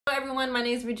everyone, my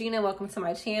name is Regina. Welcome to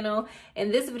my channel.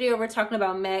 In this video, we're talking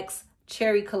about MAC's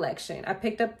Cherry collection. I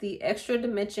picked up the Extra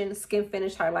Dimension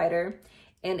Skinfinish highlighter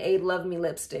and a Love Me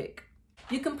lipstick.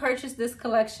 You can purchase this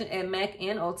collection at MAC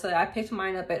and Ulta. I picked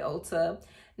mine up at Ulta.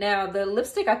 Now, the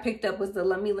lipstick I picked up was the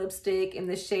Love Me lipstick in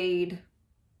the shade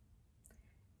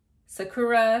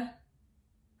Sakura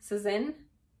Season.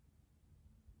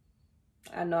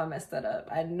 I know I messed that up.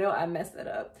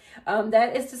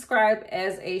 That is described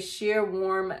as a sheer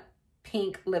warm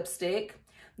pink lipstick.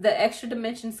 The Extra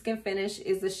Dimension Skinfinish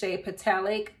is the shade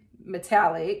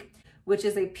Metallic, which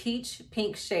is a peach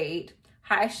pink shade,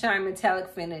 high shine metallic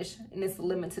finish, and it's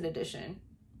limited edition.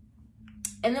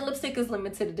 And the lipstick is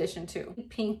limited edition too.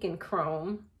 Pink and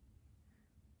chrome.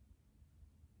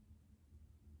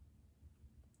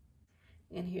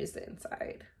 And here's the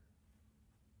inside.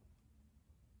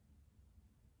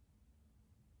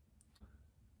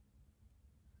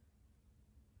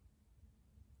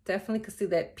 Definitely could see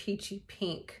that peachy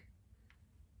pink.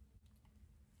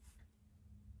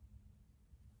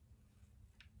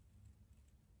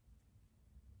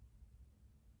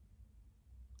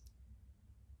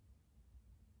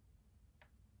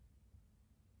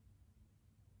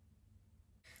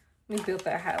 Let me build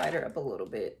that highlighter up a little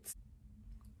bit.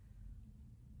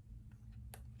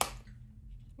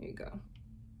 Here you go.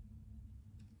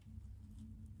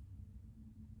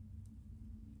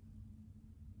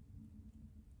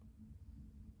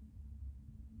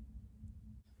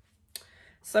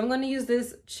 So I'm going to use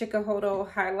this Chikuhodo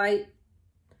highlight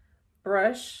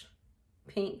brush,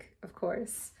 pink, of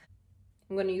course.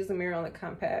 I'm going to use the mirror on the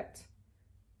compact.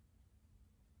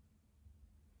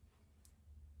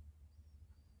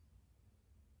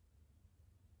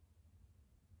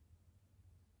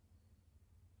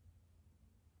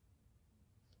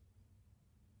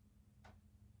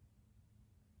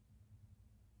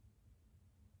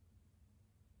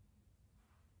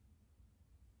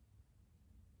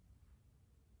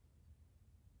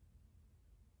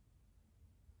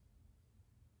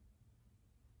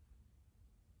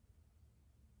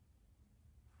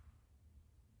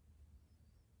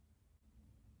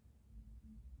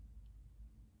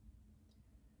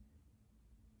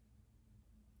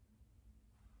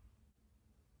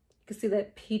 You can see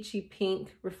that peachy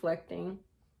pink reflecting.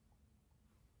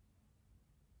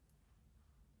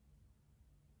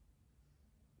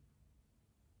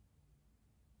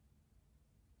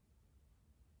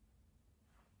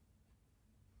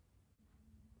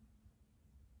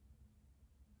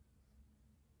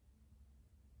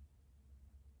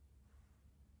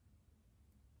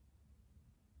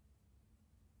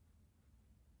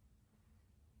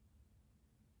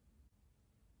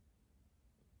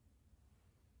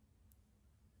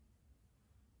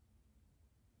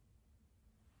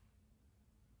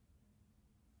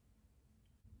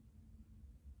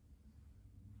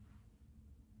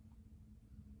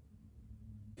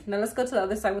 Now let's go to the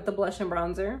other side with the blush and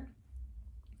bronzer. I'm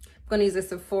going to use a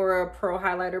Sephora Pro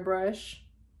Highlighter brush.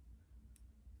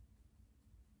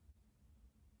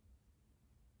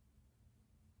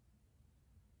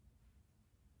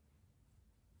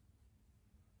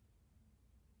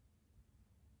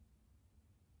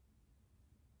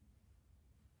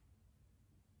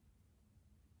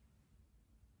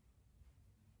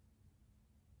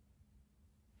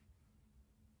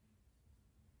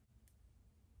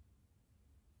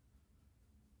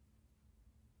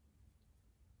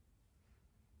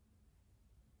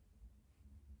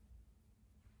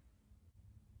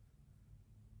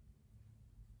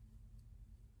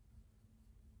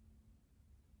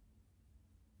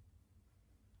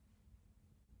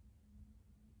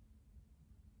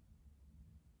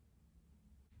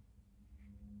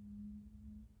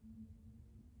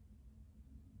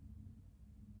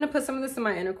 I'm gonna put some of this in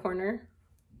my inner corner.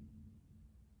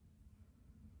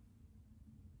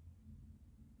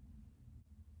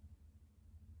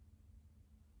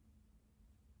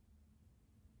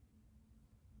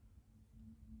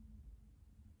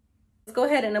 Let's go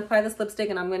ahead and apply this lipstick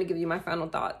and I'm going to give you my final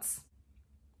thoughts.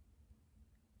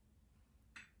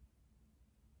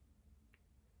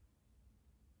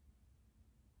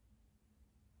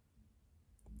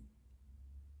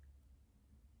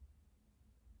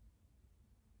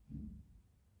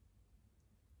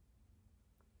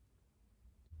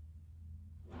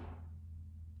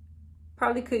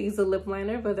 Probably could use a lip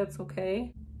liner, but that's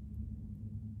okay.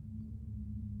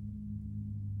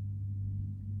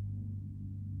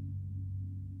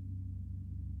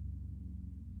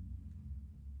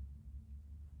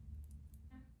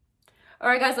 All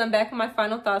right, guys, I'm back with my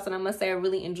final thoughts, and I must say I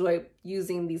really enjoyed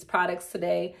using these products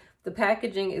today. The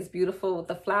packaging is beautiful with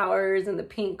the flowers and the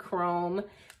pink chrome.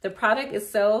 The product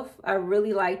itself, I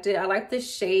really liked it. I like the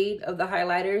shade of the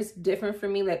highlighters, different for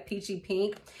me, like peachy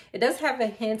pink. It does have a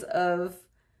hint of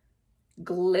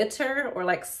glitter or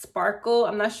like sparkle.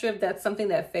 I'm not sure if that's something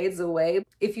that fades away.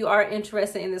 If you are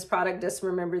interested in this product, just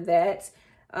remember that.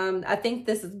 I think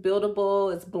this is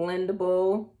buildable, it's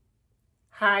blendable,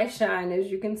 high shine,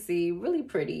 as you can see, really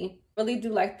pretty. Really do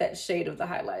like that shade of the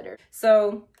highlighter.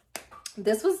 So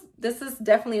this is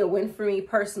definitely a win for me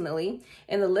personally.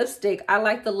 And the lipstick, I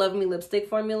like the Love Me lipstick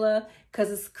formula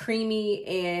because it's creamy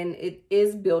and it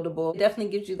is buildable. It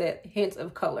definitely gives you that hint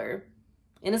of color.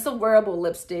 And it's a wearable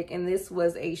lipstick, and this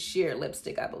was a sheer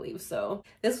lipstick, I believe. So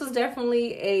this was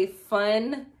definitely a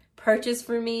fun purchase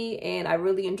for me, and I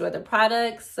really enjoy the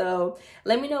product. So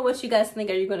let me know what you guys think.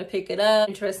 Are you going to pick it up?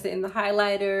 Interested in the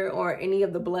highlighter or any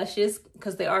of the blushes,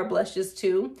 because they are blushes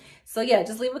too. So yeah,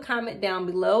 just leave a comment down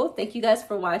below. Thank you guys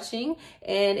for watching,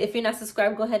 and if you're not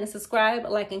subscribed, go ahead and subscribe,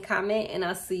 like, and comment, and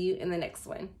I'll see you in the next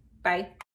one. Bye.